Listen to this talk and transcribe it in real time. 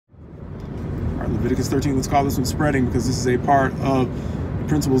Leviticus 13, let's call this one spreading, because this is a part of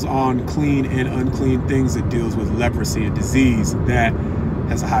principles on clean and unclean things that deals with leprosy, a disease that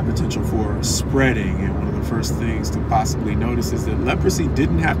has a high potential for spreading. And one of the first things to possibly notice is that leprosy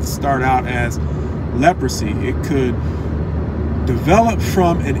didn't have to start out as leprosy. It could develop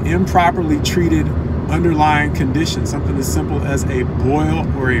from an improperly treated underlying condition, something as simple as a boil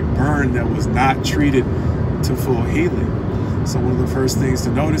or a burn that was not treated to full healing. So one of the first things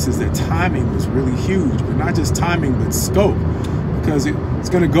to notice is that timing was really huge, but not just timing, but scope, because it's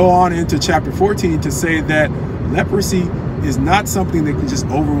going to go on into chapter 14 to say that leprosy is not something that can just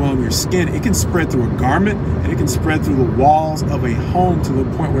overwhelm your skin. It can spread through a garment, and it can spread through the walls of a home to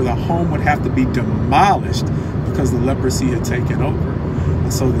the point where the home would have to be demolished because the leprosy had taken over.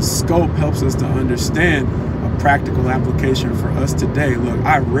 And so the scope helps us to understand a practical application for us today. Look,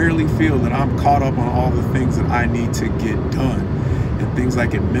 I rarely feel that I'm caught up on all the things that I need to get done, and things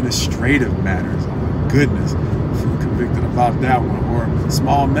like administrative matters. Oh my goodness, I feel convicted about that one. Or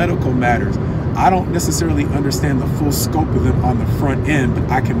small medical matters. I don't necessarily understand the full scope of them on the front end,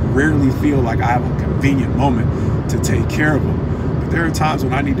 but I can rarely feel like I have a convenient moment to take care of them. But there are times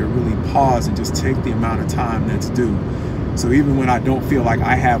when I need to really pause and just take the amount of time that's due. So even when I don't feel like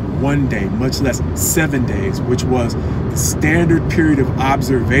I have 1 day, much less 7 days, which was the standard period of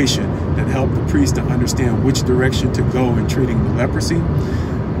observation that helped the priest to understand which direction to go in treating the leprosy,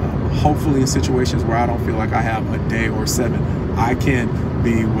 hopefully in situations where I don't feel like I have a day or 7, I can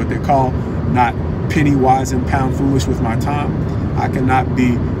be what they call not penny wise and pound foolish with my time. I cannot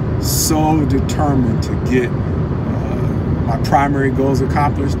be so determined to get my primary goals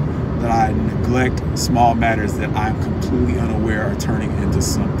accomplished that I neglect small matters that I'm completely unaware are turning into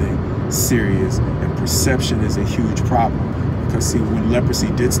something serious. And perception is a huge problem, because see, when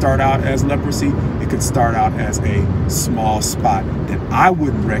leprosy did start out as leprosy, it could start out as a small spot that I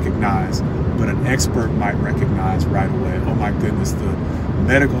wouldn't recognize, but an expert might recognize right away. Oh my goodness, the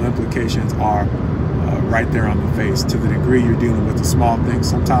medical implications are right there on the face. To the degree you're dealing with the small things,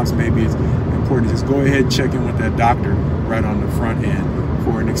 sometimes maybe it's important to just go ahead and check in with that doctor right on the front end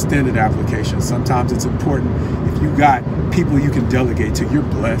for an extended application. Sometimes it's important if you got people you can delegate to, you're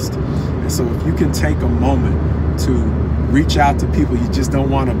blessed. And so if you can take a moment to reach out to people you just don't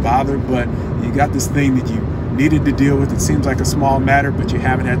want to bother, but you got this thing that you needed to deal with, it seems like a small matter, but you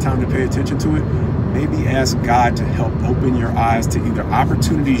haven't had time to pay attention to it, maybe ask God to help open your eyes to either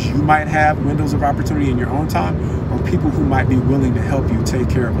opportunities you might have, windows of opportunity in your own time, or people who might be willing to help you take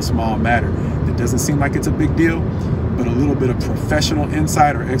care of a small matter that doesn't seem like it's a big deal, but a little bit of professional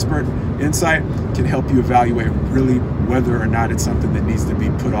insight or expert insight can help you evaluate really whether or not it's something that needs to be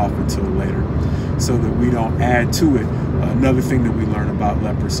put off until later, so that we don't add to it another thing that we learn about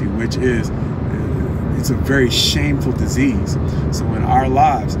leprosy, which is it's a very shameful disease. So in our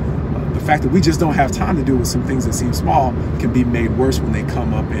lives, the fact that we just don't have time to deal with some things that seem small can be made worse when they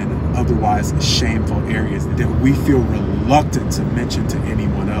come up in otherwise shameful areas that we feel reluctant to mention to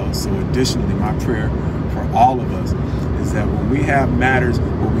anyone else. So additionally, my prayer for all of us is that when we have matters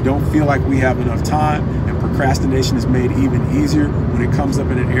where we don't feel like we have enough time, and procrastination is made even easier when it comes up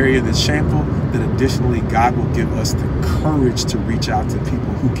in an area that's shameful, that additionally God will give us the courage to reach out to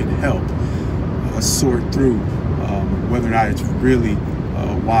people who can help us sort through whether or not it's really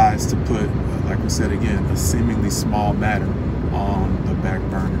wise to put, like we said again, a seemingly small matter on the back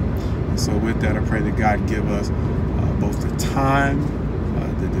burner. And so with that, I pray that God give us both the time,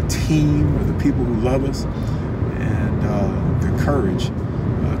 the team, or the people who love us, and the courage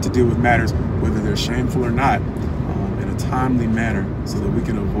to deal with matters, whether they're shameful or not, in a timely manner, so that we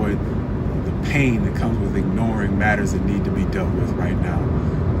can avoid the pain that comes with ignoring matters that need to be dealt with right now.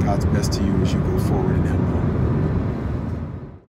 God's best to you as you go forward in Him.